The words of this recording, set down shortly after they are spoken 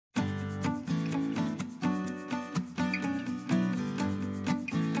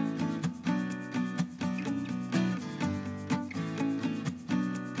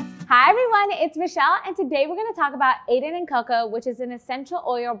Hi everyone, it's Michelle, and today we're going to talk about Aiden Coco, which is an essential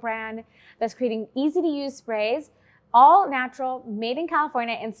oil brand that's creating easy to use sprays, all natural, made in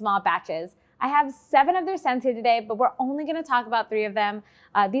California in small batches. I have 7 of their scents here today, but we're only going to talk about 3 of them.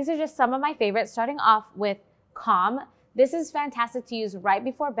 These are just some of my favorites, starting off with Calm. This is fantastic to use right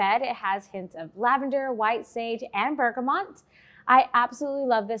before bed. It has hints of lavender, white sage, and bergamot. I absolutely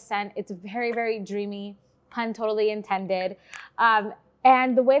love this scent. It's very, very dreamy, pun totally intended.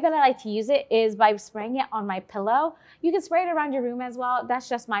 And the way that I like to use it is by spraying it on my pillow. You can spray it around your room as well. That's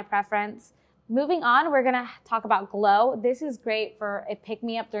just my preference. Moving on, we're gonna talk about Glow. This is great for a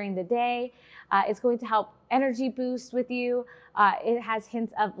pick-me-up during the day. It's going to help energy boost with you. It has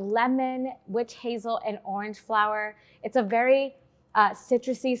hints of lemon, witch hazel, and orange flower. It's a very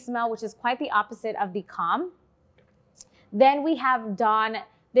citrusy smell, which is quite the opposite of the Calm. Then we have Dawn.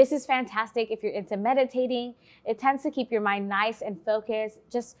 This is fantastic if you're into meditating. It tends to keep your mind nice and focused,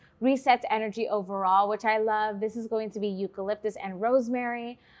 just resets energy overall, which I love. This is going to be eucalyptus and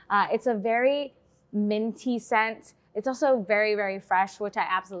rosemary. It's a very minty scent. It's also very, very fresh, which I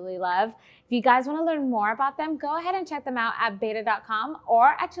absolutely love. If you guys want to learn more about them, go ahead and check them out at b8ta.com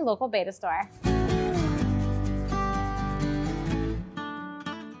or at your local b8ta store.